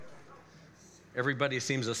Everybody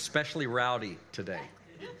seems especially rowdy today.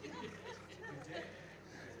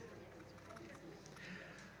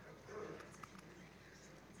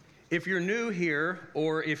 If you're new here,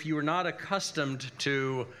 or if you are not accustomed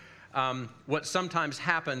to what sometimes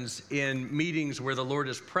happens in meetings where the Lord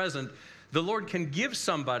is present, the Lord can give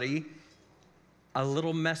somebody a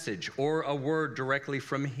little message or a word directly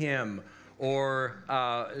from Him. Or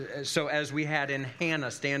so as we had in Hannah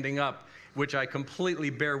standing up, which I completely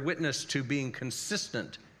bear witness to being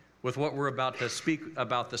consistent with what we're about to speak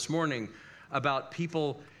about this morning, about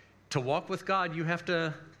people to walk with God, you have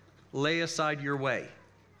to lay aside your way.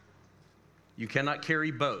 You cannot carry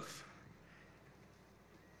both.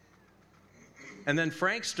 And then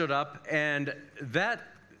Frank stood up, and that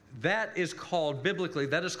is called, biblically,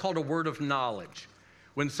 that is called a word of knowledge.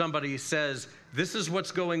 When somebody says, this is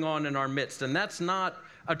what's going on in our midst. And that's not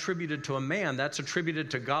attributed to a man. That's attributed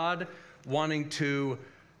to God wanting to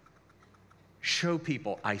show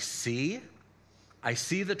people, I see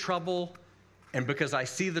the trouble, and because I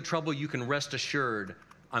see the trouble, you can rest assured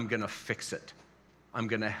I'm going to fix it. I'm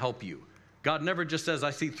going to help you. God never just says,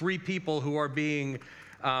 I see 3 people who are being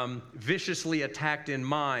viciously attacked in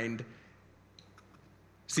mind.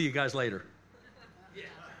 See you guys later. Yeah.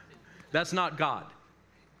 That's not God.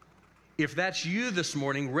 If that's you this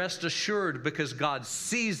morning, rest assured, because God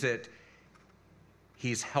sees it,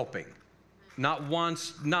 He's helping. Not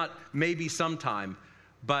once, not maybe sometime,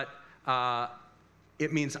 but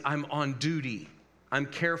it means I'm on duty. I'm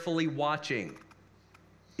carefully watching.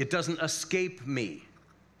 It doesn't escape me.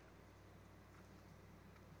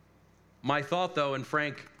 My thought, though, and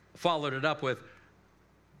Frank followed it up with,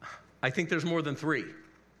 I think there's more than 3.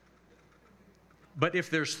 But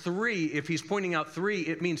if there's 3, if he's pointing out 3,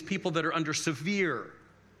 it means people that are under severe.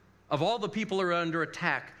 Of all the people who are under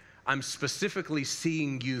attack, I'm specifically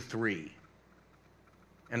seeing you 3.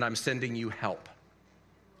 And I'm sending you help.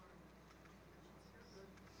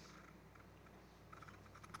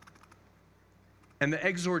 And the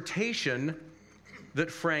exhortation that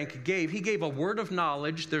Frank gave, he gave a word of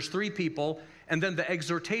knowledge. There's 3 people. And then the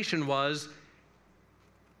exhortation was,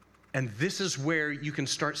 and this is where you can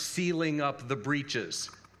start sealing up the breaches.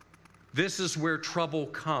 This is where trouble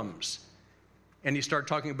comes. And you start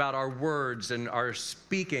talking about our words and our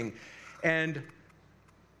speaking. And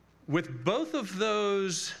with both of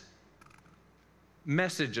those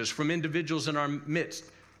messages from individuals in our midst,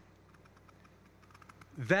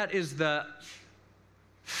 that is the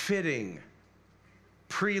fitting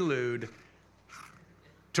prelude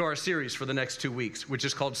to our series for the next 2 weeks, which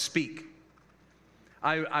is called Speak.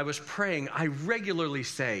 I was praying. I regularly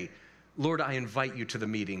say, Lord, I invite you to the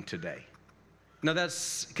meeting today. Now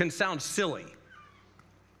that can sound silly,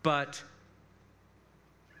 but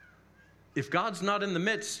if God's not in the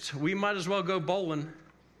midst, we might as well go bowling.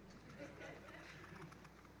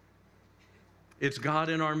 It's God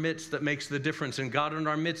in our midst that makes the difference. And God in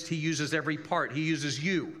our midst, He uses every part. He uses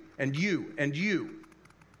you and you and you.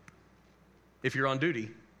 If you're on duty.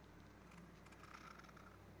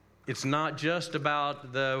 It's not just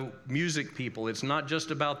about the music people. It's not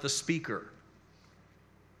just about the speaker.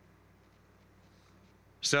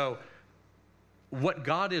 So, what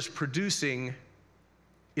God is producing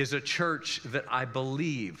is a church that I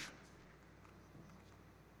believe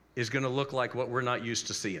is going to look like what we're not used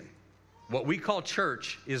to seeing. What we call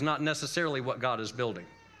church is not necessarily what God is building.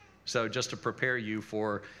 So, just to prepare you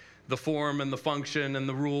for the form and the function and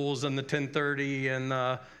the rules and the 1030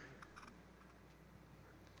 and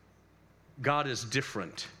God is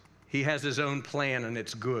different. He has His own plan, and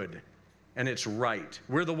it's good and it's right.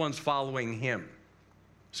 We're the ones following Him.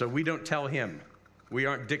 So we don't tell Him. We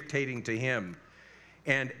aren't dictating to Him.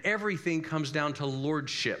 And everything comes down to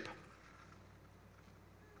lordship,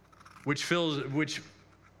 which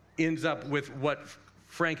ends up with what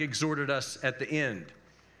Frank exhorted us at the end.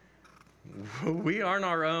 We aren't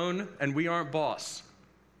our own, and we aren't boss.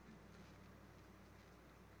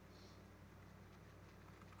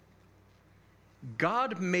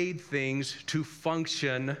 God made things to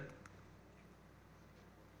function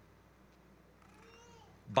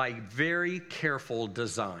by very careful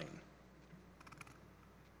design.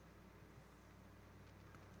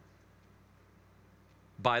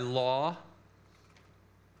 By law,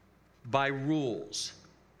 by rules.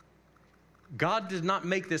 God did not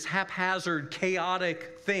make this haphazard,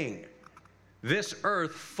 chaotic thing. This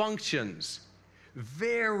earth functions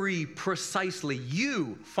very precisely.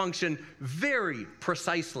 You function very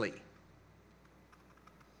precisely.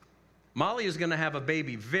 Molly is going to have a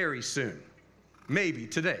baby very soon. Maybe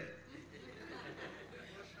today.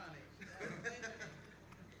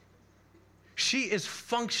 She is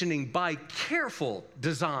functioning by careful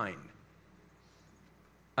design.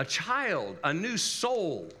 A child, a new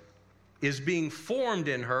soul is being formed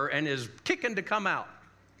in her and is kicking to come out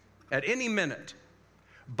at any minute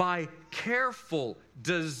by careful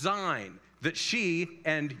design that she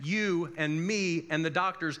and you and me and the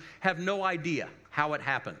doctors have no idea how it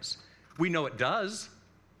happens. We know it does,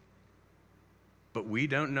 but we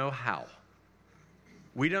don't know how.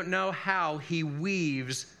 We don't know how he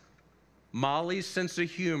weaves Molly's sense of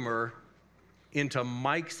humor into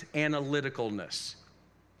Mike's analyticalness.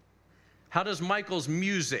 How does Michael's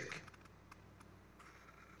music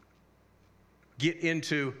get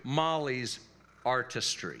into Molly's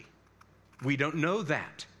artistry? We don't know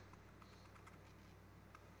that.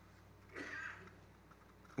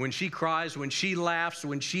 When she cries, when she laughs,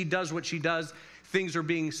 when she does what she does, things are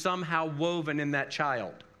being somehow woven in that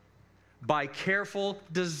child by careful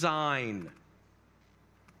design.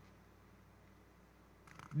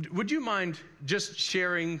 Would you mind just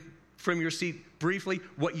sharing from your seat briefly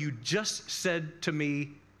what you just said to me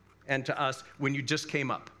and to us when you just came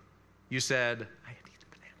up? You said, I had to eat a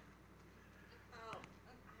banana. Oh,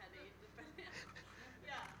 I had to eat the banana.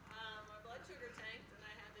 Yeah, my blood sugar tanked and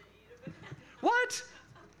I had to eat a banana. What?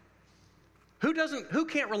 Who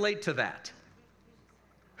can't relate to that?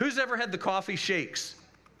 Who's ever had the coffee shakes?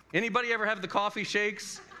 Anybody ever have the coffee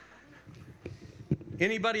shakes?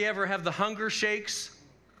 Anybody ever have the hunger shakes?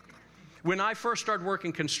 When I first started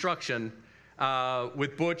working construction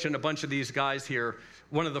with Butch and a bunch of these guys here,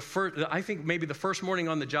 one of the first, I think maybe the first morning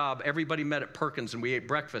on the job, everybody met at Perkins and we ate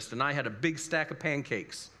breakfast, and I had a big stack of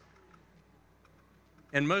pancakes.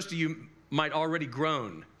 And most of you might already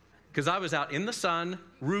groan, because I was out in the sun,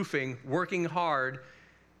 roofing, working hard,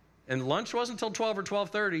 and lunch wasn't until 12 or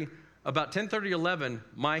 12:30. About 10:30, 11,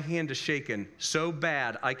 my hand is shaking so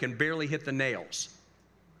bad I can barely hit the nails.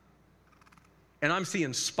 And I'm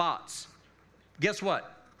seeing spots. Guess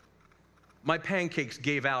what? My pancakes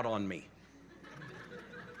gave out on me.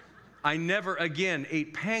 I never again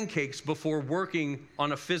ate pancakes before working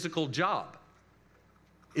on a physical job.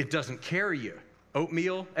 It doesn't carry you.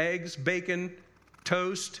 Oatmeal, eggs, bacon,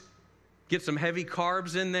 toast, get some heavy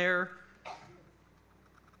carbs in there.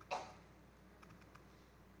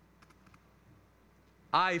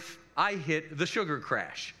 I hit the sugar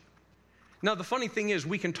crash. Now, the funny thing is,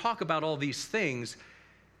 we can talk about all these things.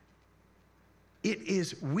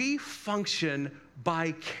 We function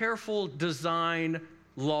by careful design,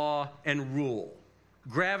 law, and rule.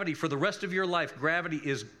 Gravity, for the rest of your life, gravity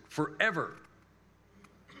is forever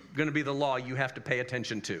going to be the law you have to pay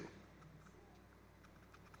attention to.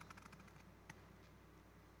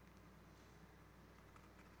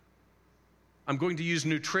 I'm going to use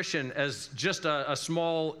nutrition as just a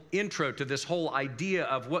small intro to this whole idea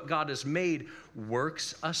of what God has made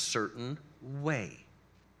works a certain way.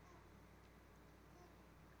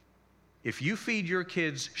 If you feed your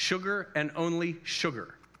kids sugar and only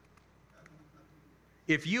sugar,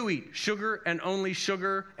 if you eat sugar and only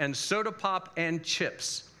sugar and soda pop and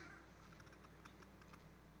chips,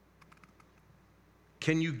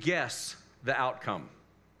 can you guess the outcome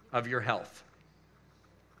of your health?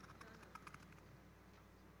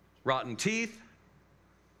 Rotten teeth,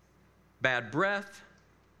 bad breath,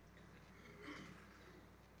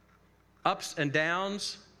 ups and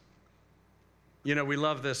downs. You know, we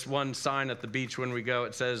love this one sign at the beach when we go.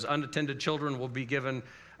 It says, unattended children will be given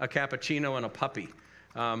a cappuccino and a puppy.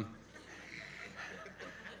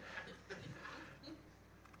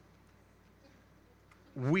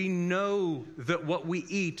 We know that what we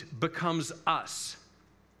eat becomes us.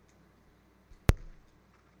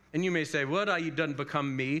 And you may say, what I eat doesn't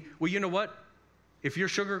become me. Well, you know what? If your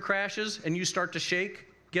sugar crashes and you start to shake,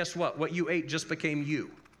 guess what? What you ate just became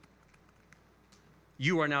you.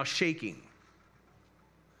 You are now shaking.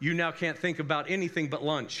 You now can't think about anything but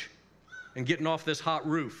lunch and getting off this hot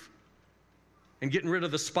roof and getting rid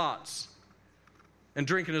of the spots and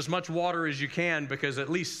drinking as much water as you can, because at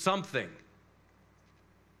least something.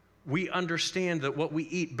 We understand that what we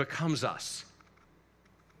eat becomes us.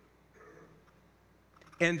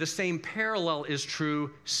 And the same parallel is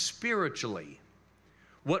true spiritually.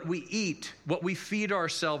 What we eat, what we feed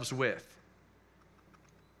ourselves with,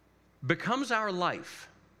 becomes our life.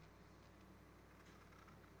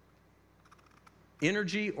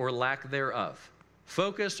 Energy or lack thereof,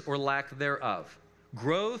 focus or lack thereof,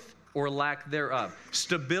 growth or lack thereof,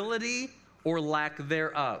 stability or lack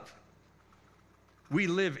thereof. We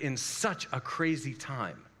live in such a crazy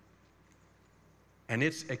time, and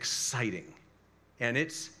it's exciting. And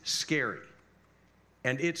it's scary,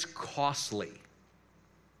 and it's costly.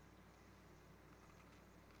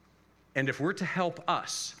 And if we're to help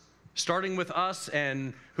us, starting with us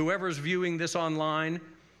and whoever's viewing this online,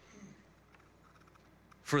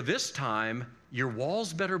 For this time, your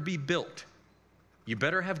walls better be built. You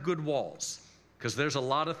better have good walls, because there's a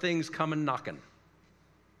lot of things coming knocking.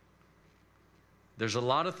 There's a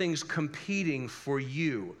lot of things competing for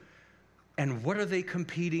you. And what are they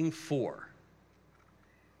competing for?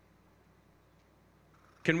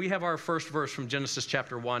 Can we have our first verse from Genesis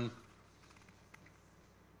chapter 1?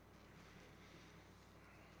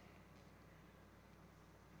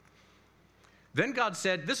 Then God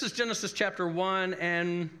said, this is Genesis chapter 1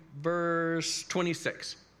 and verse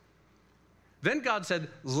 26. Then God said,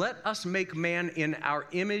 let us make man in our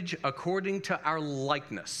image according to our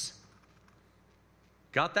likeness.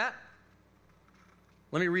 Got that?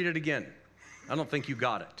 Let me read it again. I don't think you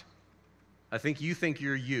got it. I think you think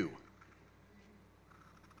you're you.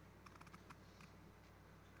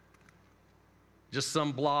 Just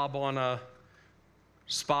some blob on a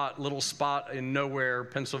little spot in nowhere,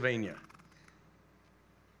 Pennsylvania.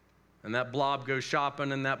 And that blob goes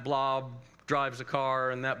shopping, and that blob drives a car,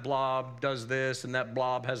 and that blob does this, and that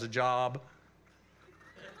blob has a job.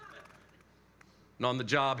 And on the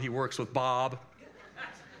job, he works with Bob.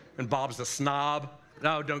 And Bob's a snob.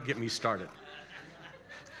 No, don't get me started.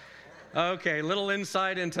 Okay, little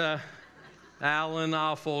insight into Alan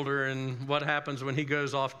Alfolder and what happens when he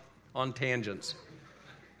goes off on tangents.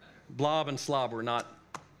 Blob and slob were not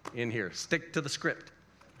in here. Stick to the script.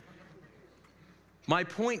 My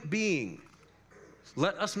point being,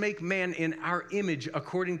 let us make man in our image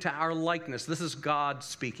according to our likeness. This is God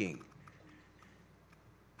speaking.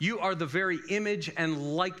 You are the very image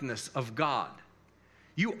and likeness of God.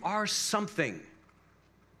 You are something.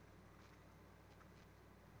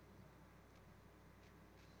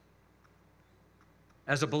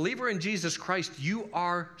 As a believer in Jesus Christ, you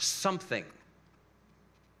are something.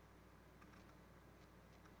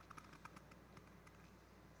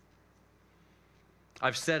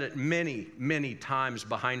 I've said it many, many times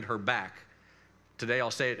behind her back. Today I'll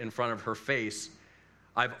say it in front of her face.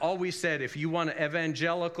 I've always said, if you want an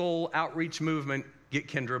evangelical outreach movement, get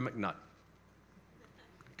Kendra McNutt.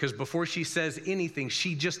 Because before she says anything,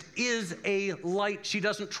 she just is a light. She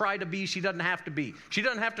doesn't try to be. She doesn't have to be. She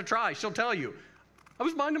doesn't have to try. She'll tell you, I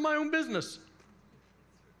was minding my own business.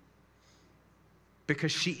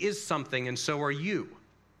 Because she is something, and so are you.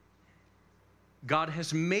 God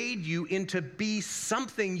has made you into be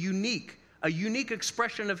something unique, a unique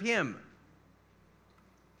expression of Him.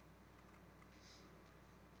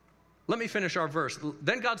 Let me finish our verse.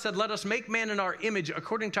 Then God said, let us make man in our image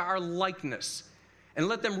according to our likeness, and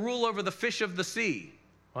let them rule over the fish of the sea.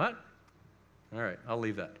 What? All right, I'll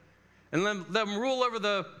leave that. And let them rule over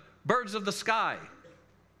the birds of the sky.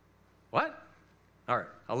 What? All right,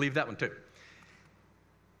 I'll leave that one too.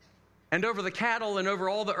 And over the cattle and over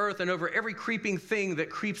all the earth and over every creeping thing that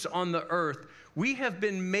creeps on the earth. We have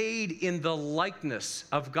been made in the likeness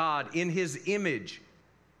of God, in His image.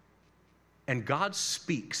 And God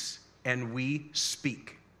speaks, and we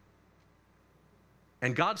speak.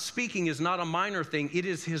 And God speaking is not a minor thing. It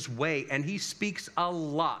is His way, and He speaks a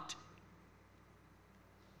lot.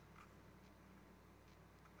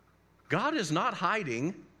 God is not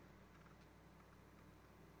hiding.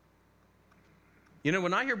 You know,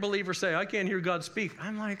 when I hear believers say, I can't hear God speak,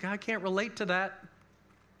 I'm like, I can't relate to that.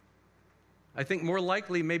 I think more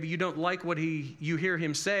likely maybe you don't like what you hear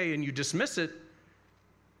Him say and you dismiss it,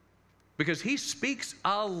 because He speaks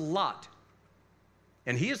a lot.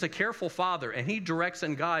 And He is a careful Father, and He directs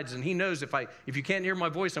and guides, and He knows if you can't hear my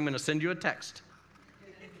voice, I'm going to send you a text.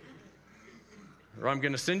 Or I'm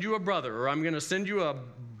going to send you a brother, or I'm going to send you a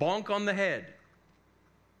bonk on the head.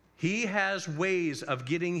 He has ways of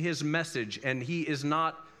getting His message, and He is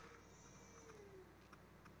not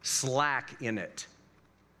slack in it.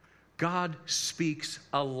 God speaks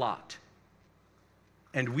a lot.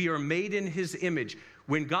 And we are made in His image.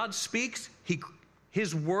 When God speaks,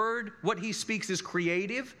 His word, what He speaks is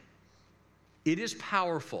creative. It is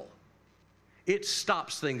powerful. It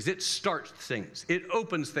stops things. It starts things. It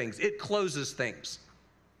opens things. It closes things.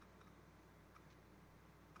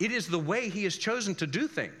 It is the way He has chosen to do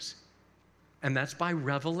things. And that's by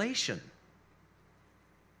revelation.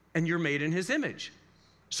 And you're made in His image.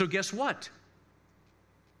 So guess what?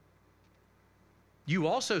 You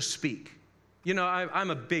also speak. You know, I'm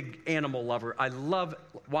a big animal lover. I love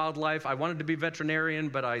wildlife. I wanted to be veterinarian,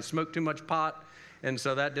 but I smoked too much pot, and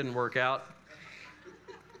so that didn't work out.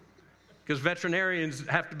 Because veterinarians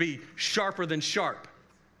have to be sharper than sharp.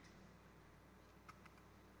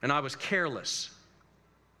 And I was careless.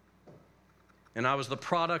 And I was the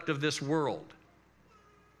product of this world.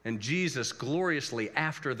 And Jesus gloriously,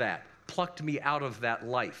 after that, plucked me out of that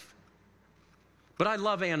life. But I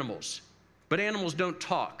love animals. But animals don't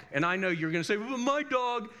talk. And I know you're going to say, well, my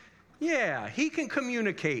dog, yeah, he can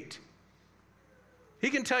communicate. He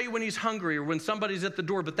can tell you when he's hungry or when somebody's at the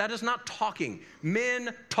door, but that is not talking.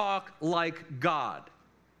 Men talk like God.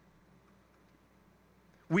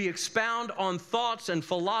 We expound on thoughts and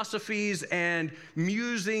philosophies and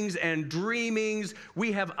musings and dreamings.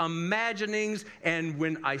 We have imaginings, and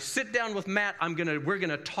when I sit down with Matt, we're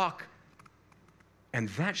gonna talk. And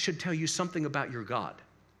that should tell you something about your God.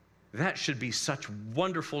 That should be such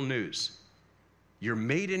wonderful news. You're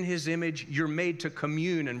made in his image. You're made to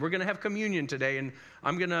commune. And we're going to have communion today. And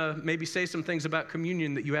I'm going to maybe say some things about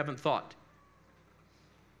communion that you haven't thought.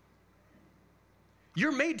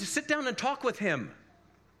 You're made to sit down and talk with him.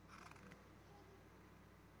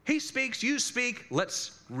 He speaks, you speak.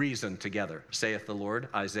 Let's reason together, saith the Lord.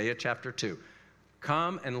 Isaiah chapter 2.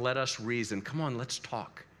 Come and let us reason. Come on, let's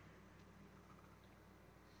talk.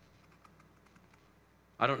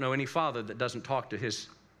 I don't know any father that doesn't talk to his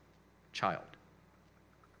child,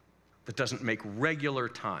 that doesn't make regular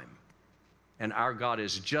time. And our God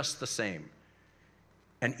is just the same.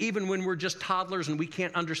 And even when we're just toddlers and we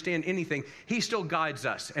can't understand anything, he still guides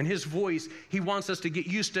us. And his voice, he wants us to get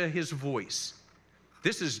used to his voice.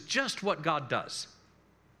 This is just what God does.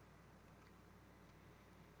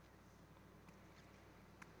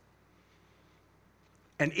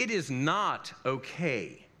 And it is not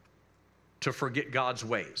okay to forget God's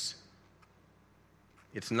ways.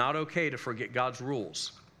 It's not okay to forget God's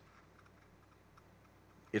rules.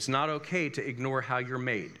 It's not okay to ignore how you're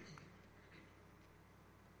made.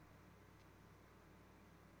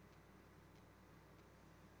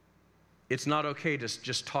 It's not okay to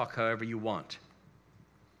just talk however you want.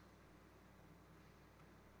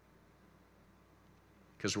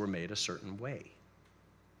 Because we're made a certain way.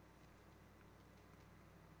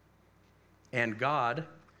 And God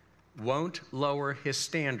won't lower his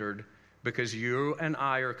standard because you and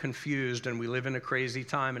I are confused and we live in a crazy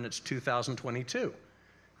time and it's 2022.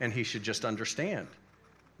 And he should just understand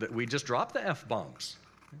that we just drop the F-bombs.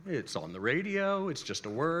 It's on the radio, it's just a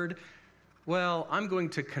word. Well, I'm going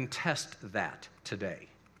to contest that today.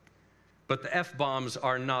 But the F-bombs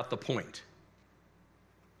are not the point.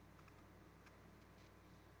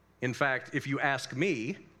 In fact, if you ask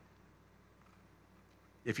me,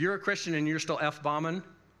 if you're a Christian and you're still F-bombing,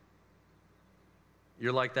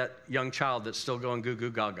 you're like that young child that's still going goo goo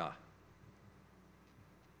gaga.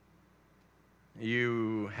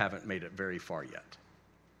 You haven't made it very far yet.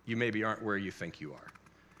 You maybe aren't where you think you are.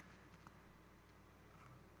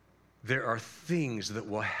 There are things that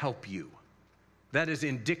will help you. That is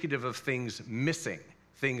indicative of things missing,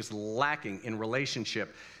 things lacking in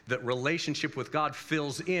relationship, that relationship with God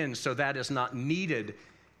fills in, so that is not needed,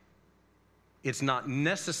 it's not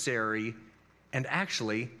necessary, and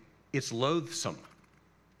actually, it's loathsome.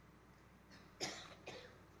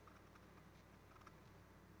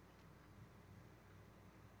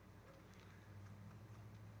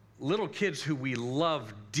 Little kids who we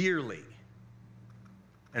love dearly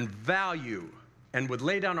and value and would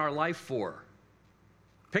lay down our life for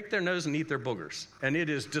pick their nose and eat their boogers. And it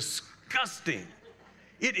is disgusting.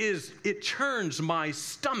 It churns my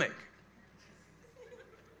stomach.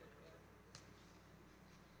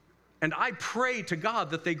 And I pray to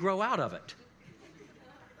God that they grow out of it.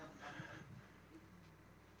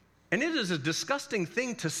 And it is a disgusting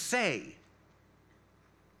thing to say.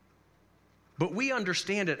 But we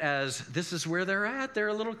understand it as this is where they're at.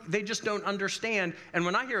 They just don't understand. And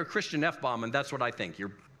when I hear a Christian F-bomb, and that's what I think.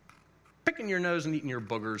 You're picking your nose and eating your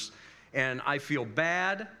boogers. And I feel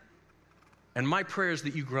bad. And my prayer is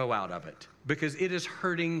that you grow out of it. Because it is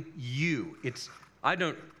hurting you. I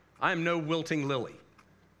am no wilting lily.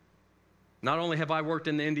 Not only have I worked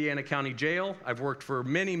in the Indiana County Jail, I've worked for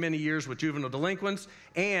many, many years with juvenile delinquents,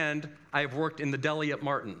 and I have worked in the deli at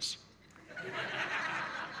Martin's.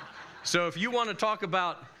 So if you want to talk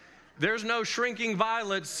about there's no shrinking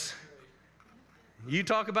violets, you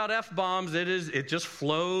talk about F-bombs, it just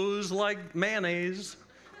flows like mayonnaise.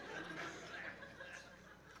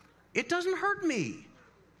 It doesn't hurt me.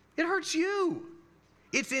 It hurts you.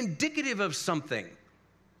 It's indicative of something.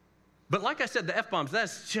 But like I said, the F-bombs,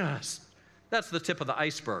 that's the tip of the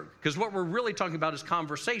iceberg. Because what we're really talking about is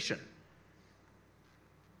conversation.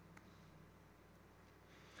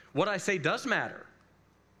 What I say does matter.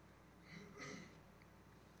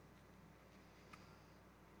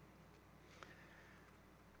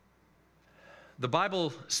 The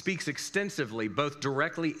Bible speaks extensively, both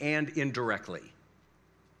directly and indirectly,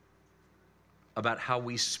 about how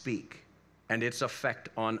we speak and its effect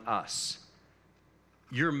on us.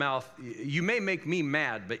 Your mouth, you may make me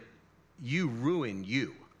mad, but you ruin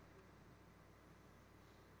you.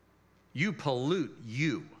 You pollute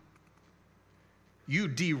you. You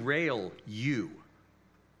derail you.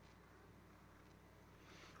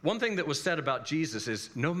 One thing that was said about Jesus is,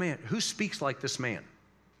 no man, who speaks like this man?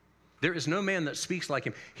 There is no man that speaks like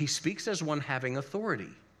him. He speaks as one having authority.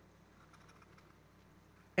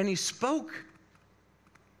 And he spoke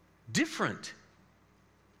different.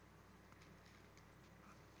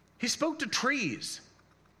 He spoke to trees.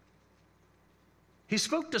 He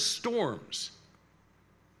spoke to storms.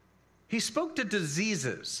 He spoke to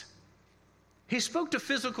diseases. He spoke to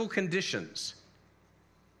physical conditions.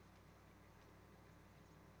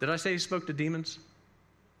 Did I say he spoke to demons?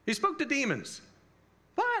 He spoke to demons.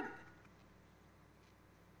 What?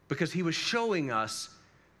 Because he was showing us,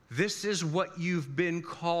 this is what you've been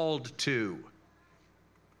called to.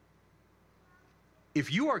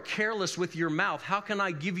 If you are careless with your mouth, how can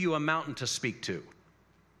I give you a mountain to speak to?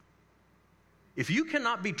 If you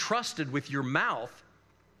cannot be trusted with your mouth,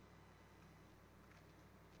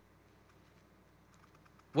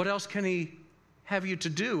 what else can he have you to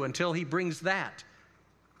do until he brings that?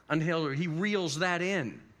 Until he reels that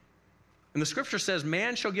in. And the scripture says,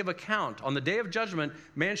 man shall give account. On the day of judgment,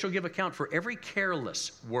 man shall give account for every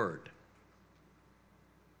careless word.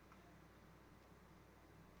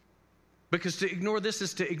 Because to ignore this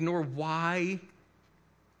is to ignore why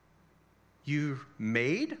you're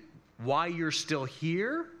made, why you're still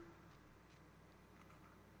here.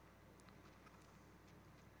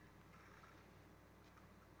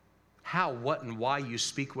 How, what, and why you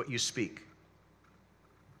speak what you speak.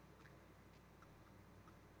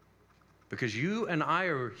 Because you and I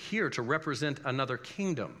are here to represent another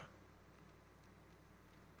kingdom.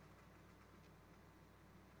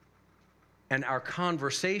 And our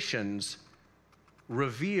conversations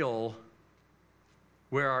reveal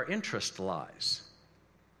where our interest lies.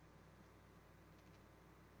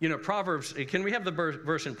 You know, Proverbs, can we have the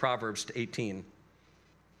verse in Proverbs 18?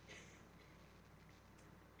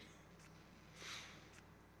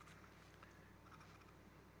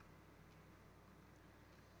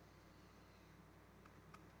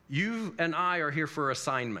 You and I are here for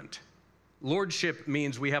assignment. Lordship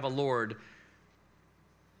means we have a Lord.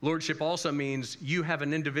 Lordship also means you have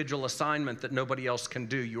an individual assignment that nobody else can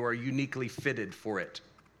do. You are uniquely fitted for it.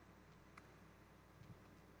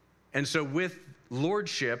 And so with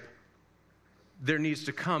lordship, there needs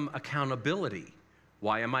to come accountability.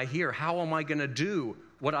 Why am I here? How am I going to do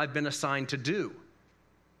what I've been assigned to do?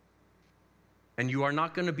 And you are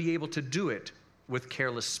not going to be able to do it with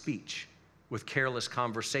careless speech, with careless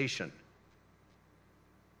conversation.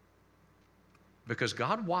 Because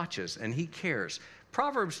God watches and he cares.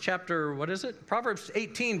 Proverbs chapter, Proverbs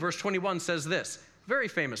 18 verse 21 says this, very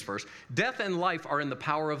famous verse, death and life are in the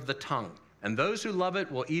power of the tongue, and those who love it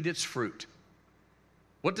will eat its fruit.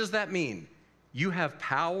 What does that mean? You have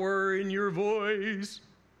power in your voice.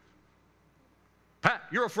 Pat,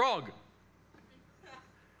 you're a frog.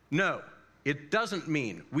 No, it doesn't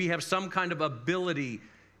mean we have some kind of ability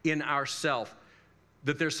in ourself,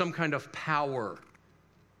 that there's some kind of power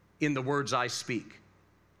in the words I speak.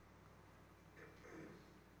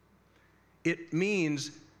 It means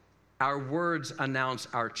our words announce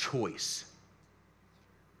our choice.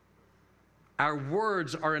 Our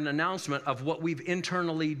words are an announcement of what we've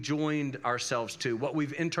internally joined ourselves to, what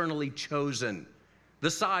we've internally chosen, the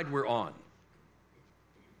side we're on.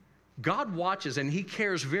 God watches and he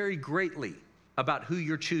cares very greatly about who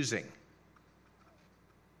you're choosing.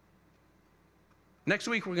 Next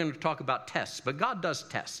week, we're going to talk about tests, but God does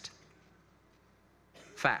test.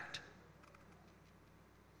 Fact.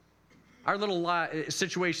 Our little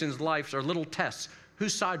situations, lives are little tests.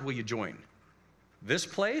 Whose side will you join? This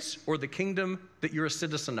place or the kingdom that you're a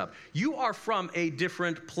citizen of? You are from a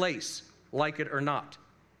different place, like it or not.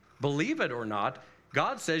 Believe it or not,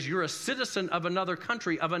 God says you're a citizen of another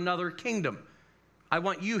country, of another kingdom. I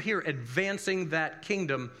want you here advancing that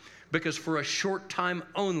kingdom because for a short time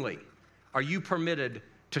only, are you permitted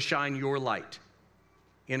to shine your light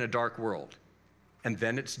in a dark world? And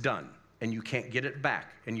then it's done, and you can't get it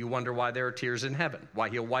back, and you wonder why there are tears in heaven, why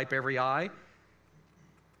he'll wipe every eye.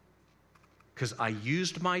 Because I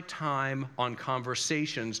used my time on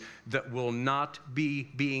conversations that will not be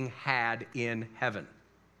being had in heaven.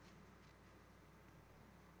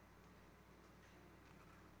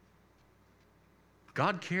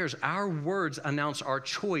 God cares. Our words announce our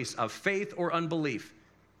choice of faith or unbelief.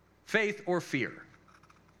 Faith or fear.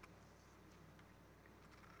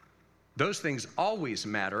 Those things always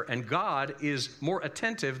matter, and God is more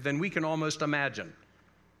attentive than we can almost imagine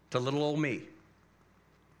to little old me.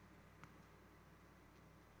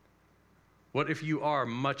 What if you are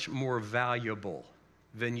much more valuable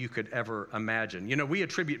than you could ever imagine. You know, we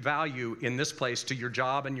attribute value in this place to your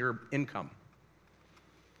job and your income.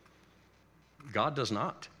 God does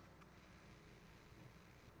not.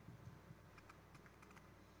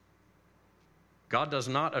 God does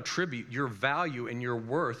not attribute your value and your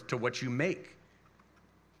worth to what you make.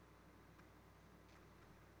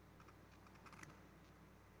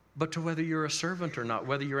 But to whether you're a servant or not,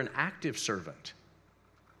 whether you're an active servant,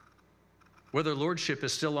 whether lordship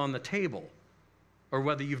is still on the table, or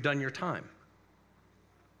whether you've done your time,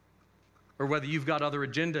 or whether you've got other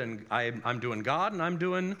agenda and I'm doing God and I'm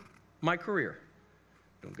doing my career.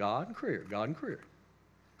 Doing God and career, God and career.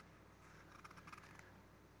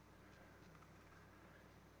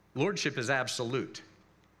 Lordship is absolute,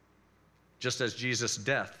 just as Jesus'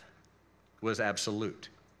 death was absolute.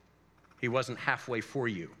 He wasn't halfway for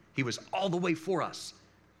you. He was all the way for us.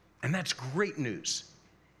 And that's great news.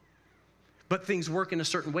 But things work in a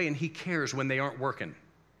certain way, and he cares when they aren't working.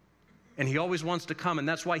 And he always wants to come, and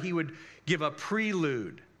that's why he would give a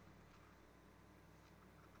prelude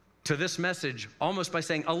to this message almost by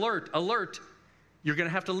saying, alert, alert, you're going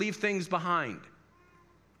to have to leave things behind.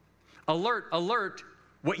 Alert, alert,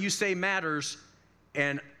 what you say matters.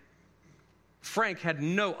 And Frank had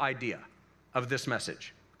no idea of this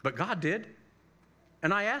message, but God did.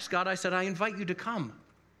 And I asked God, I said, I invite you to come.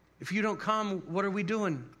 If you don't come, what are we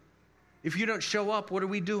doing? If you don't show up, what are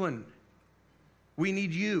we doing? We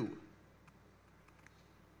need you.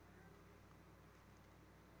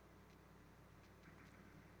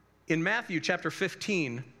 In Matthew chapter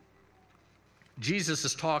 15, Jesus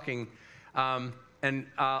is talking, and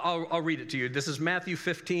I'll read it to you. This is Matthew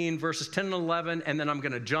 15, verses 10 and 11, and then I'm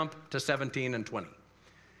going to jump to 17 and 20.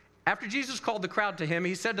 After Jesus called the crowd to him,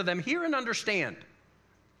 he said to them, hear and understand.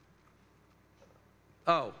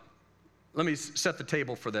 Oh, let me set the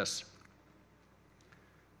table for this.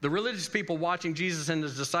 The religious people watching Jesus and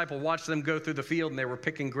his disciple watched them go through the field, and they were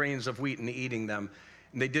picking grains of wheat and eating them,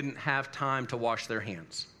 and they didn't have time to wash their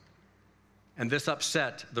hands. And this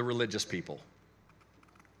upset the religious people.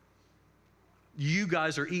 You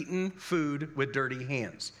guys are eating food with dirty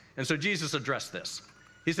hands. And so Jesus addressed this.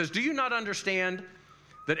 He says, do you not understand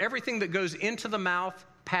that everything that goes into the mouth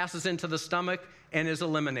passes into the stomach and is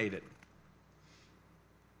eliminated?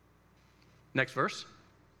 Next verse.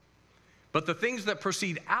 But the things that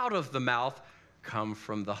proceed out of the mouth come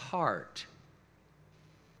from the heart,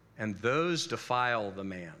 and those defile the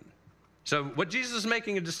man. So what Jesus is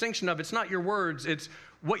making a distinction of, it's not your words, it's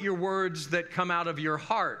what your words that come out of your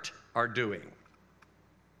heart are doing.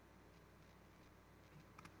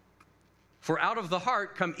 For out of the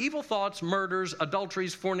heart come evil thoughts, murders,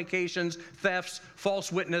 adulteries, fornications, thefts,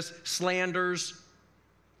 false witness, slanders.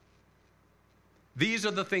 These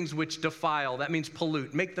are the things which defile, that means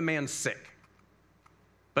pollute, make the man sick.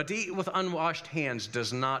 But to eat with unwashed hands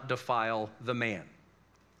does not defile the man.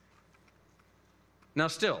 Now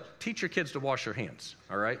still, teach your kids to wash their hands,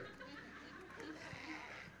 all right?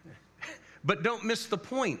 But don't miss the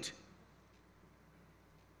point.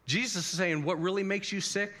 Jesus is saying what really makes you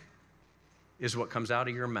sick is what comes out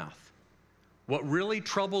of your mouth. What really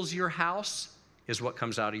troubles your house is what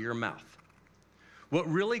comes out of your mouth. What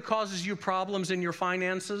really causes you problems in your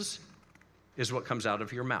finances is what comes out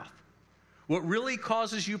of your mouth. What really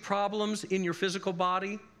causes you problems in your physical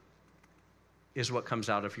body is what comes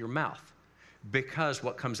out of your mouth. Because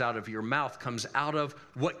what comes out of your mouth comes out of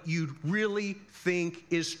what you really think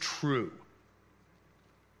is true.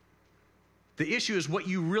 The issue is what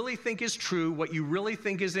you really think is true, what you really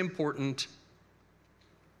think is important.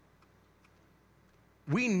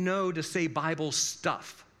 We know to say Bible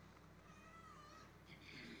stuff.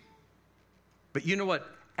 But you know what?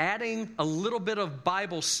 Adding a little bit of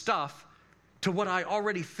Bible stuff to what I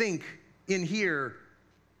already think in here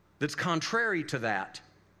that's contrary to that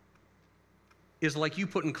is like you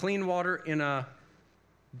putting clean water in a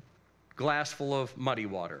glass full of muddy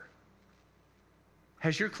water.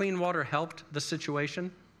 Has your clean water helped the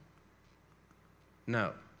situation?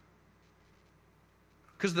 No.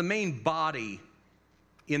 Because the main body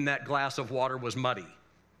in that glass of water was muddy.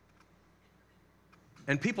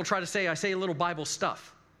 And people try to say, I say a little Bible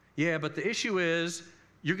stuff. Yeah, but the issue is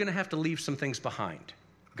you're going to have to leave some things behind.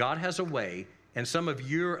 God has a way, and some of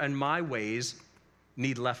your and my ways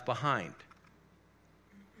need left behind.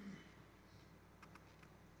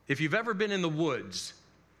 If you've ever been in the woods,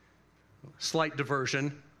 slight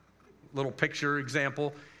diversion, little picture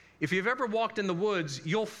example. If you've ever walked in the woods,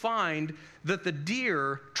 you'll find that the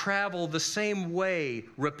deer travel the same way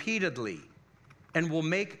repeatedly and will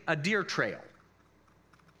make a deer trail.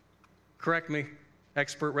 Correct me,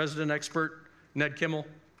 resident expert, Ned Kimmel,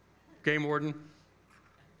 game warden.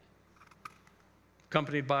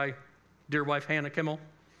 accompanied by dear wife Hannah Kimmel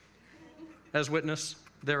as witness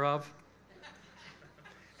thereof.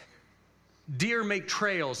 Deer make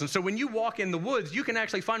trails, and so when you walk in the woods, you can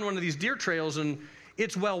actually find one of these deer trails, and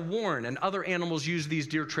it's well worn, and other animals use these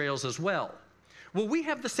deer trails as well. Well, we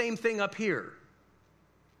have the same thing up here.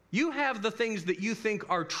 You have the things that you think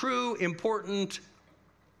are true, important.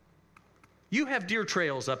 You have deer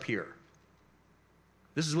trails up here.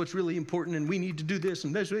 This is what's really important, and we need to do this,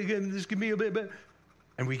 and this can be a bit.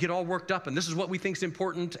 And we get all worked up, and this is what we think is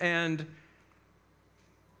important, and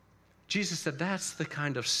Jesus said that's the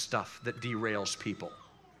kind of stuff that derails people.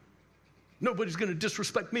 Nobody's going to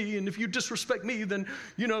disrespect me, and if you disrespect me, then,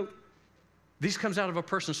 This comes out of a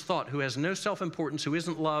person's thought who has no self-importance, who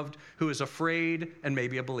isn't loved, who is afraid, and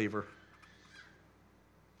maybe a believer.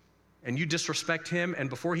 And you disrespect him, and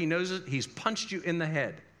before he knows it, he's punched you in the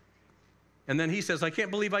head. And then he says, I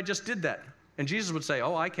can't believe I just did that. And Jesus would say,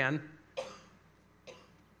 oh, I can.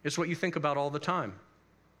 It's what you think about all the time.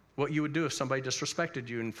 What you would do if somebody disrespected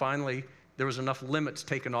you, and finally there was enough limits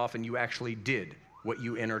taken off and you actually did what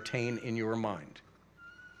you entertain in your mind.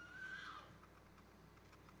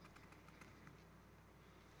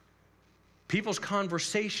 People's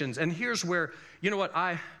conversations, and here's where, you know what,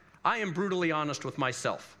 I am brutally honest with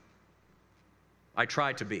myself. I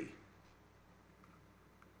try to be.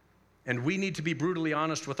 And we need to be brutally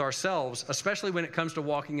honest with ourselves, especially when it comes to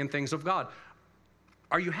walking in things of God.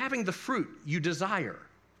 Are you having the fruit you desire?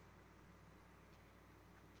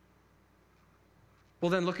 Well,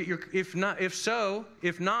 then look at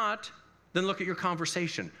if not, then look at your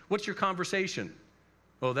conversation. What's your conversation?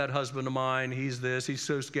 Oh, that husband of mine, he's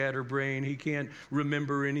so scatterbrained, he can't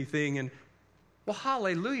remember anything. And, well,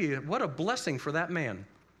 hallelujah, what a blessing for that man.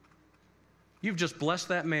 You've just blessed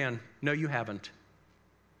that man. No, you haven't.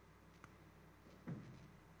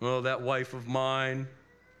 Oh, that wife of mine.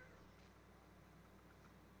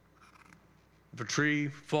 If a tree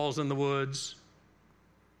falls in the woods,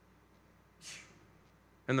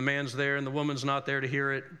 and the man's there and the woman's not there to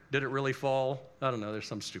hear it, did it really fall? I don't know, there's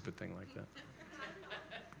some stupid thing like that.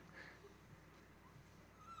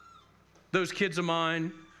 Those kids of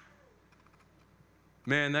mine,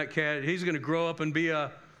 man, that cat, he's going to grow up and be a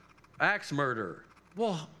axe murderer.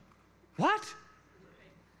 Well, what?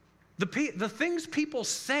 The things people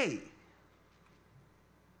say,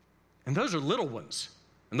 and those are little ones,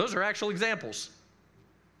 and those are actual examples,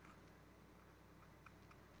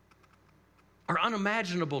 are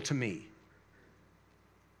unimaginable to me.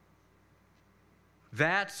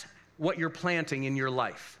 That's what you're planting in your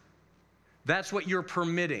life. That's what you're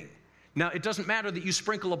permitting. Now, it doesn't matter that you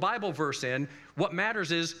sprinkle a Bible verse in. What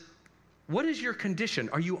matters is, what is your condition?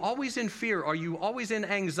 Are you always in fear? Are you always in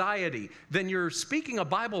anxiety? Then your speaking a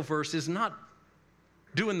Bible verse is not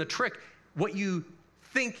doing the trick. What you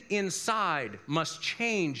think inside must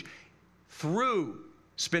change through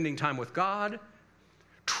spending time with God.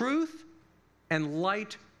 Truth and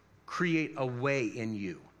light create a way in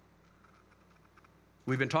you.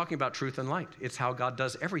 We've been talking about truth and light. It's how God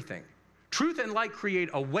does everything. Truth and light create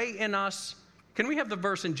a way in us. Can we have the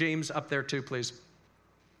verse in James up there too, please?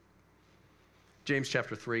 James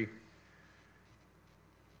chapter 3.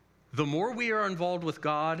 The more we are involved with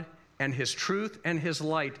God and His truth and His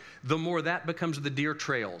light, the more that becomes the deer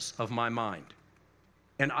trails of my mind.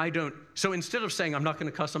 And so instead of saying, I'm not going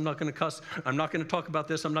to cuss, I'm not going to cuss, I'm not going to talk about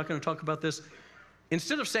this, I'm not going to talk about this,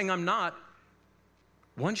 instead of saying I'm not,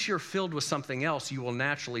 once you're filled with something else, you will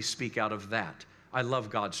naturally speak out of that. I love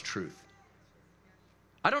God's truth.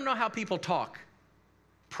 I don't know how people talk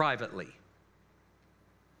privately.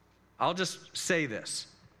 I'll just say this.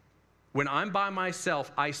 When I'm by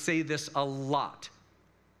myself, I say this a lot.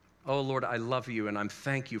 Oh, Lord, I love you, and I'm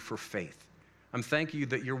thank you for faith. I'm thank you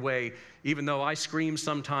that your way, even though I scream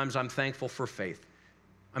sometimes, I'm thankful for faith.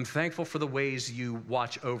 I'm thankful for the ways you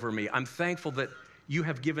watch over me. I'm thankful that you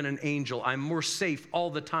have given an angel. I'm more safe all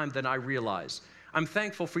the time than I realize. I'm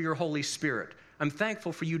thankful for your Holy Spirit. I'm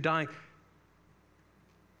thankful for you dying.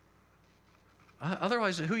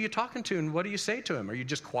 Otherwise, who are you talking to and what do you say to him? Are you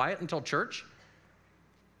just quiet until church?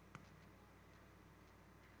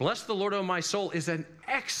 Bless the Lord, O my soul is an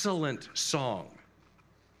excellent song.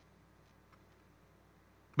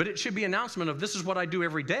 But it should be an announcement of this is what I do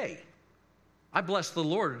every day. I bless the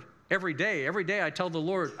Lord every day. Every day I tell the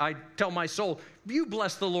Lord, I tell my soul, you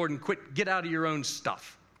bless the Lord and get out of your own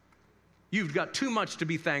stuff. You've got too much to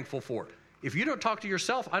be thankful for. If you don't talk to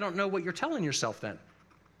yourself, I don't know what you're telling yourself then.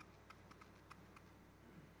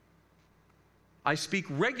 I speak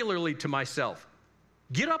regularly to myself.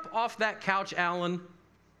 Get up off that couch, Alan.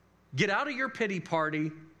 Get out of your pity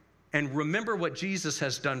party and remember what Jesus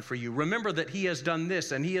has done for you. Remember that he has done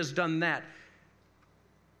this and he has done that.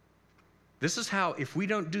 This is how, if we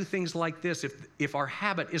don't do things like this, if our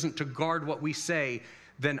habit isn't to guard what we say,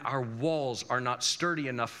 then our walls are not sturdy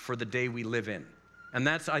enough for the day we live in. And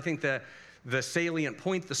that's, I think, the salient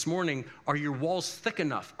point this morning. Are your walls thick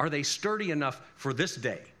enough? Are they sturdy enough for this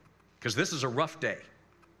day? Because this is a rough day.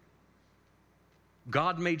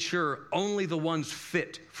 God made sure only the ones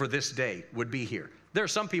fit for this day would be here. There are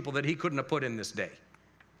some people that he couldn't have put in this day.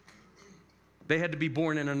 They had to be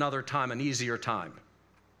born in another time, an easier time.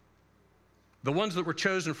 The ones that were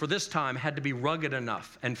chosen for this time had to be rugged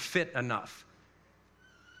enough and fit enough.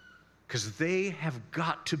 Because they have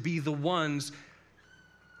got to be the ones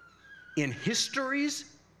in history's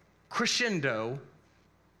crescendo.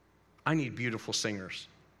 I need beautiful singers.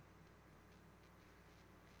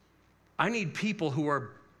 I need people who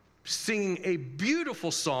are singing a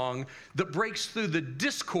beautiful song that breaks through the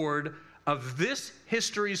discord of this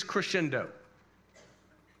history's crescendo.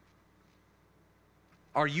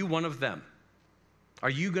 Are you one of them? Are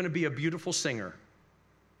you going to be a beautiful singer?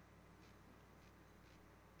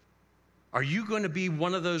 Are you going to be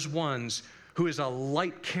one of those ones who is a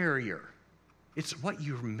light carrier? It's what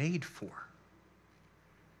you're made for.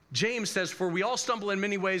 James says, for we all stumble in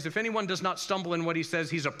many ways. If anyone does not stumble in what he says,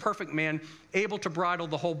 he's a perfect man, able to bridle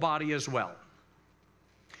the whole body as well.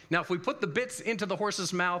 Now, if we put the bits into the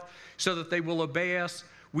horse's mouth so that they will obey us,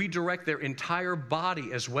 we direct their entire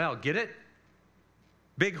body as well. Get it?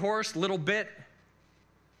 Big horse, little bit,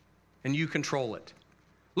 and you control it.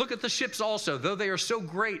 Look at the ships also. Though they are so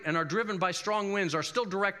great and are driven by strong winds, are still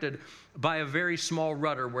directed by a very small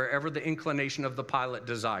rudder wherever the inclination of the pilot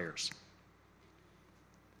desires.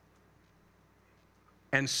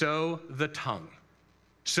 And so the tongue,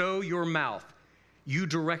 so your mouth, you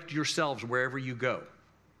direct yourselves wherever you go.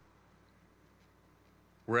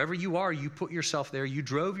 Wherever you are, you put yourself there, you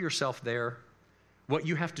drove yourself there. What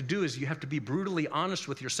you have to do is you have to be brutally honest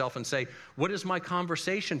with yourself and say, what is my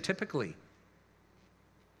conversation typically?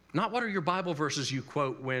 Not what are your Bible verses you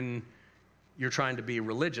quote when you're trying to be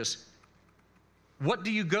religious. What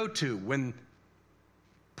do you go to when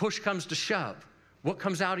push comes to shove? What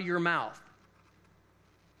comes out of your mouth?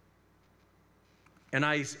 And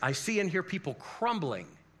I see and hear people crumbling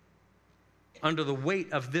under the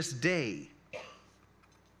weight of this day.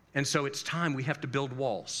 And so it's time we have to build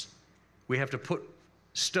walls. We have to put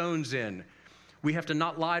stones in. We have to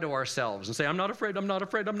not lie to ourselves and say, I'm not afraid, I'm not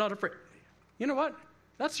afraid, I'm not afraid. You know what?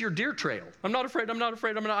 That's your deer trail. I'm not afraid, I'm not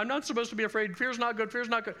afraid, I'm not supposed to be afraid. Fear's not good, fear's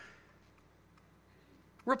not good.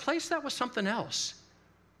 Replace that with something else.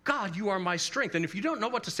 God, you are my strength. And if you don't know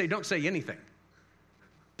what to say, don't say anything.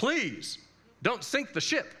 Please, don't sink the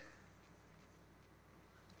ship.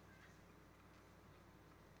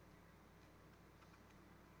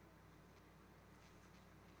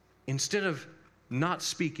 Instead of not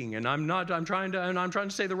speaking, and I'm trying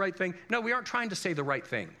to say the right thing. No, we aren't trying to say the right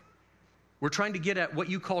thing. We're trying to get at what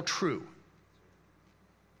you call true.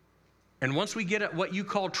 And once we get at what you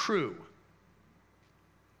call true,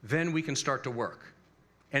 then we can start to work.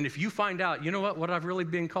 And if you find out, you know what I've really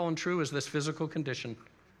been calling true is this physical condition.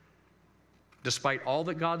 Despite all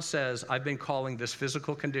that God says, I've been calling this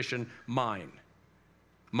physical condition mine.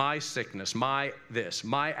 My sickness, my this,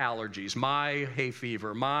 my allergies, my hay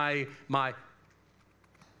fever, my.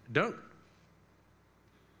 Don't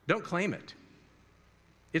claim it.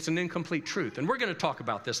 It's an incomplete truth. And we're going to talk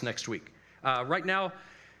about this next week. Right now,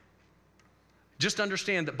 just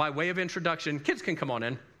understand that by way of introduction, kids can come on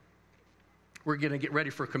in. We're going to get ready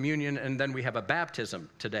for communion, and then we have a baptism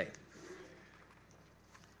today.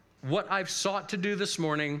 What I've sought to do this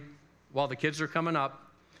morning, while the kids are coming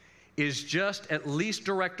up, is just at least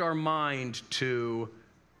direct our mind to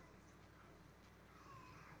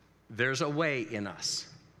there's a way in us.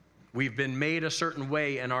 We've been made a certain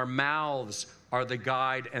way, and our mouths are the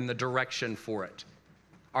guide and the direction for it.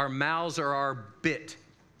 Our mouths are our bit,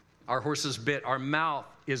 our horse's bit. Our mouth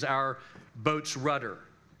is our boat's rudder.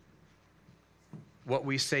 What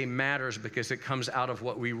we say matters because it comes out of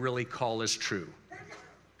what we really call as true.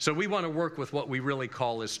 So we want to work with what we really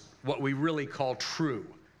call true,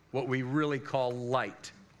 what we really call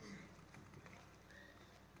light.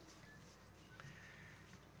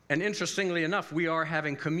 And interestingly enough, we are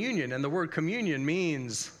having communion, and the word communion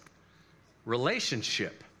means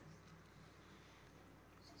relationship.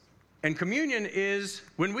 And communion is,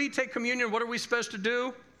 when we take communion, what are we supposed to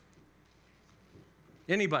do?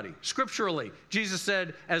 Anybody? Scripturally, Jesus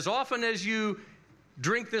said, as often as you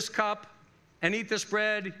drink this cup and eat this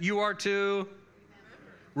bread, you are to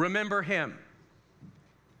remember him.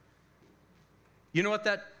 You know what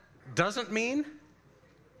that doesn't mean?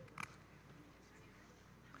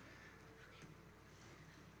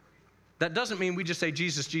 that doesn't mean we just say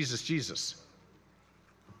Jesus, Jesus, Jesus.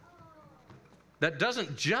 That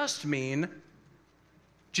doesn't just mean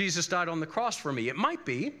Jesus died on the cross for me. It might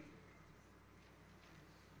be.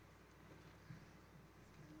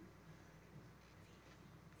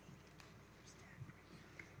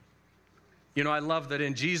 You know, I love that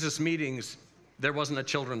in Jesus' meetings, there wasn't a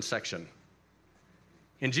children's section.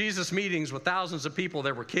 In Jesus' meetings with thousands of people,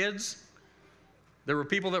 there were kids, there were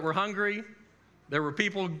people that were hungry, there were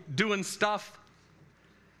people doing stuff.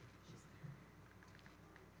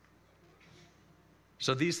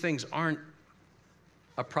 So these things aren't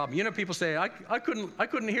a problem. You know, people say, I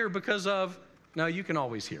couldn't hear because of, no, you can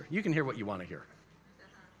always hear. You can hear what you want to hear.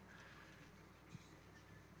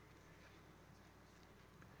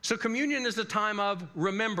 So communion is a time of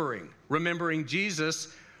remembering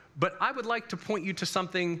Jesus, but I would like to point you to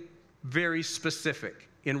something very specific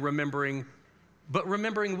in remembering. But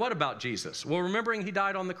remembering what about Jesus? Well, remembering he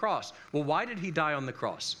died on the cross. Well, why did he die on the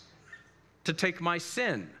cross? To take my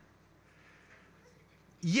sin.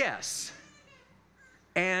 Yes,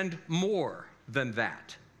 and more than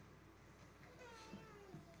that.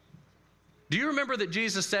 Do you remember that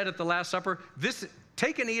Jesus said at the Last Supper,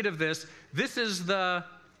 take and eat of this. This is the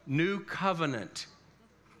new covenant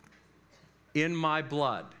in my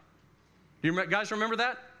blood. You guys remember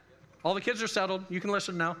that? All the kids are settled. You can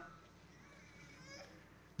listen now.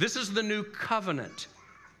 This is the new covenant.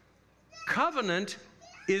 Covenant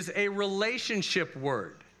is a relationship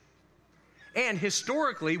word. And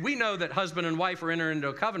historically, we know that husband and wife are entering into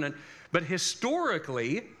a covenant, but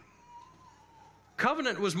historically,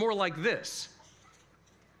 covenant was more like this.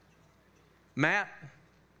 Matt,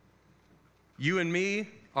 you and me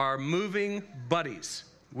are moving buddies.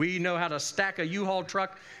 We know how to stack a U-Haul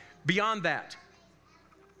truck. Beyond that,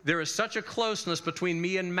 there is such a closeness between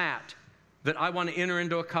me and Matt that I want to enter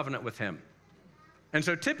into a covenant with him. And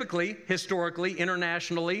so typically, historically,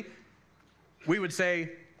 internationally, we would say,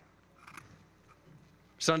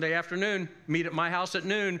 Sunday afternoon, meet at my house at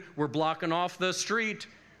noon. We're blocking off the street.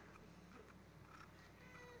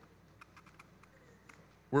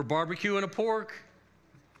 We're barbecuing a pork.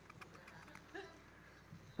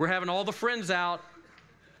 We're having all the friends out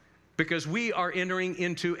because we are entering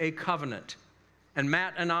into a covenant. And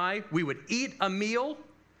Matt and I, we would eat a meal.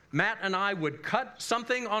 Matt and I would cut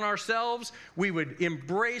something on ourselves. We would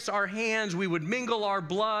embrace our hands. We would mingle our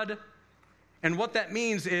blood. And what that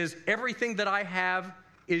means is everything that I have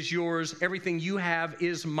is yours. Everything you have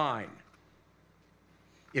is mine.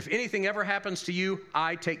 If anything ever happens to you,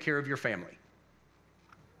 I take care of your family.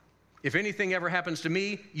 If anything ever happens to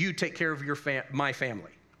me, you take care of my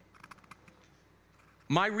family.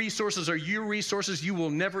 My resources are your resources. You will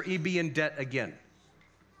never be in debt again.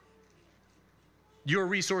 Your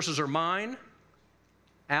resources are mine.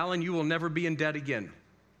 Alan, you will never be in debt again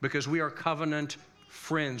because we are covenant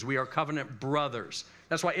friends. We are covenant brothers.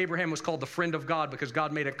 That's why Abraham was called the friend of God, because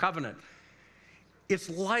God made a covenant. It's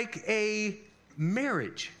like a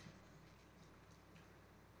marriage.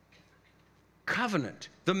 Covenant,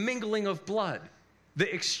 the mingling of blood,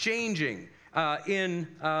 the exchanging.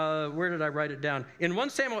 Where did I write it down? In 1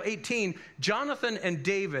 Samuel 18, Jonathan and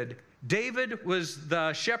David was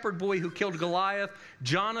the shepherd boy who killed Goliath.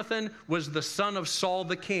 Jonathan was the son of Saul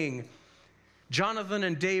the king. Jonathan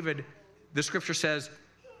and David, the scripture says,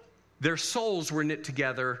 their souls were knit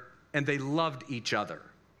together and they loved each other.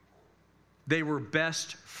 They were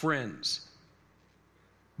best friends.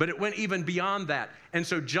 But it went even beyond that. And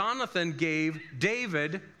so Jonathan gave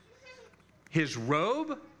David his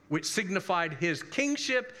robe, which signified his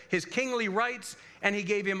kingship, his kingly rights, and he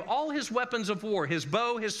gave him all his weapons of war, his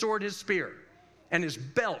bow, his sword, his spear, and his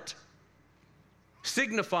belt,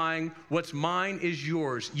 signifying what's mine is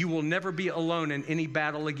yours. You will never be alone in any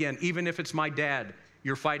battle again, even if it's my dad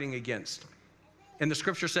you're fighting against. And the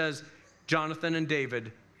scripture says Jonathan and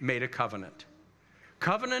David made a covenant.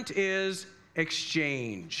 Covenant is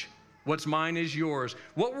exchange. What's mine is yours.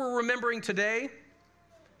 What we're remembering today,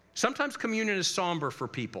 sometimes communion is somber for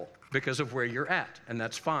people because of where you're at, and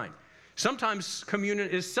that's fine. Sometimes communion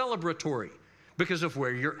is celebratory because of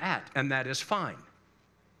where you're at, and that is fine.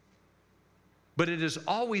 But it is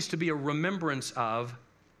always to be a remembrance of,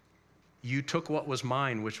 you took what was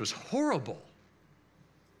mine, which was horrible,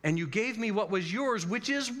 and you gave me what was yours, which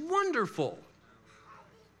is wonderful.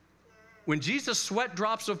 When Jesus sweat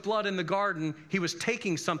drops of blood in the garden, he was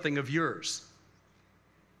taking something of yours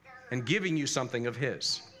and giving you something of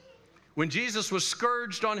his. When Jesus was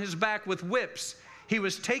scourged on his back with whips, he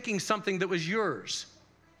was taking something that was yours.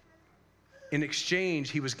 In exchange,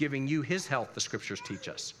 he was giving you his health, the scriptures teach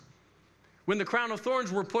us. When the crown of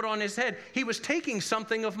thorns were put on his head, he was taking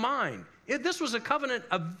something of mine. This was a covenant,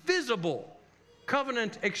 a visible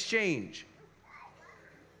covenant exchange.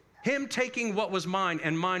 Him taking what was mine,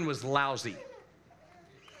 and mine was lousy.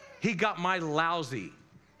 He got my lousy.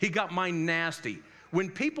 He got my nasty. When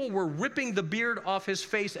people were ripping the beard off his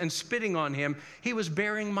face and spitting on him, he was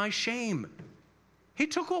bearing my shame. He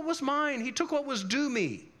took what was mine. He took what was due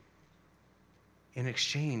me in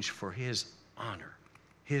exchange for his honor,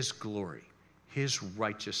 his glory, his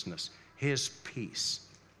righteousness, his peace,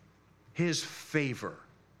 his favor.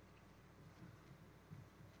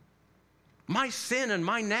 My sin and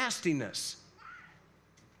my nastiness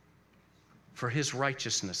for his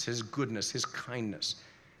righteousness, his goodness, his kindness.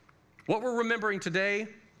 What we're remembering today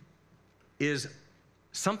is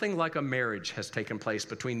something like a marriage has taken place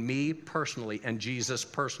between me personally and Jesus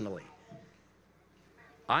personally.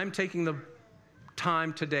 I'm taking the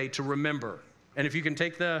time today to remember. And if you can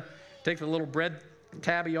take the little bread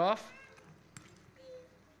tabby off.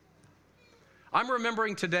 I'm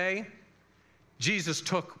remembering today, Jesus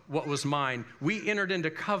took what was mine. We entered into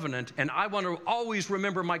covenant, and I want to always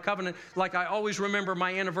remember my covenant like I always remember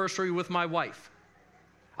my anniversary with my wife.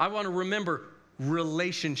 I want to remember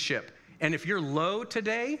relationship. And if you're low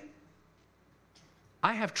today,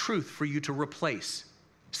 I have truth for you to replace.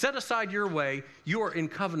 Set aside your way. You are in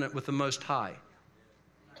covenant with the Most High.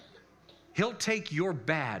 He'll take your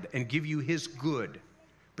bad and give you his good.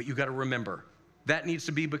 But you got to remember, that needs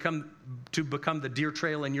to become the deer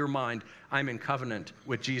trail in your mind. I'm in covenant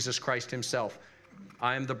with Jesus Christ himself.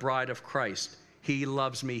 I am the bride of Christ. He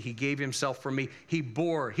loves me. He gave himself for me. He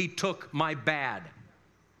took my bad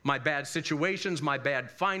situations, my bad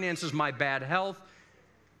finances, my bad health,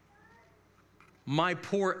 my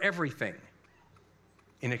poor everything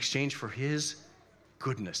in exchange for his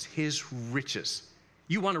goodness, his riches.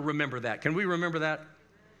 You want to remember that. Can we remember that?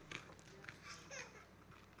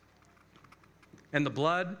 And the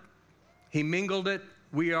blood, he mingled it.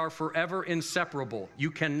 We are forever inseparable.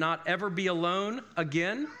 You cannot ever be alone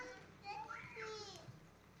again.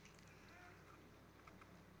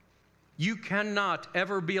 You cannot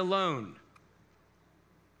ever be alone.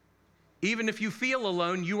 Even if you feel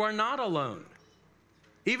alone, you are not alone.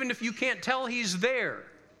 Even if you can't tell he's there.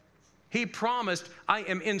 He promised, I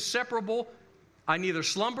am inseparable. I neither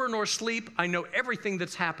slumber nor sleep. I know everything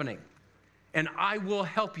that's happening. And I will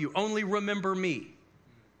help you. Only remember me.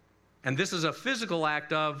 And this is a physical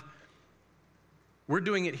act of, we're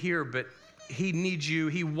doing it here, but he needs you.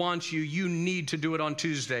 He wants you. You need to do it on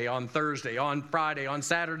Tuesday, on Thursday, on Friday, on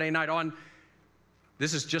Saturday night.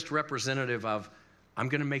 This is just representative of, I'm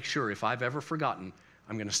going to make sure if I've ever forgotten,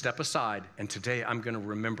 I'm going to step aside, and today I'm going to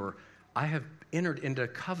remember I have entered into a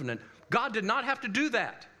covenant. God did not have to do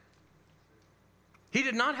that. He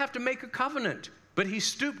did not have to make a covenant, but he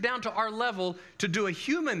stooped down to our level to do a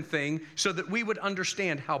human thing so that we would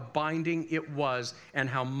understand how binding it was and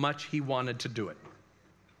how much he wanted to do it.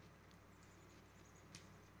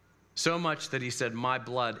 So much that he said, my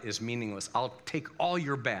blood is meaningless. I'll take all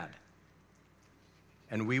your bad,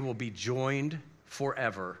 and we will be joined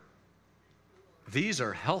forever. These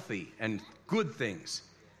are healthy and good things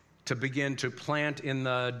to begin to plant in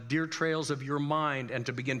the deer trails of your mind and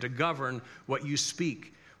to begin to govern what you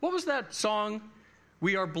speak. What was that song?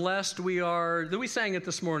 We are blessed, we sang it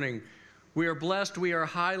this morning. We are blessed, we are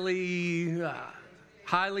highly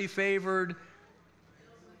favored,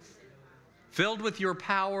 filled with your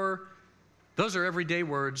power. Those are everyday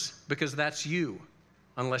words because that's you,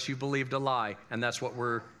 unless you believed a lie, and that's what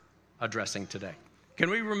we're addressing today. Can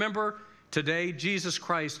we remember today Jesus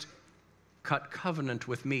Christ cut covenant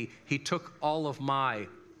with me. He took all of my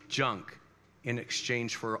junk in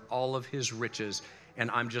exchange for all of his riches, and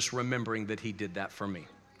I'm just remembering that he did that for me.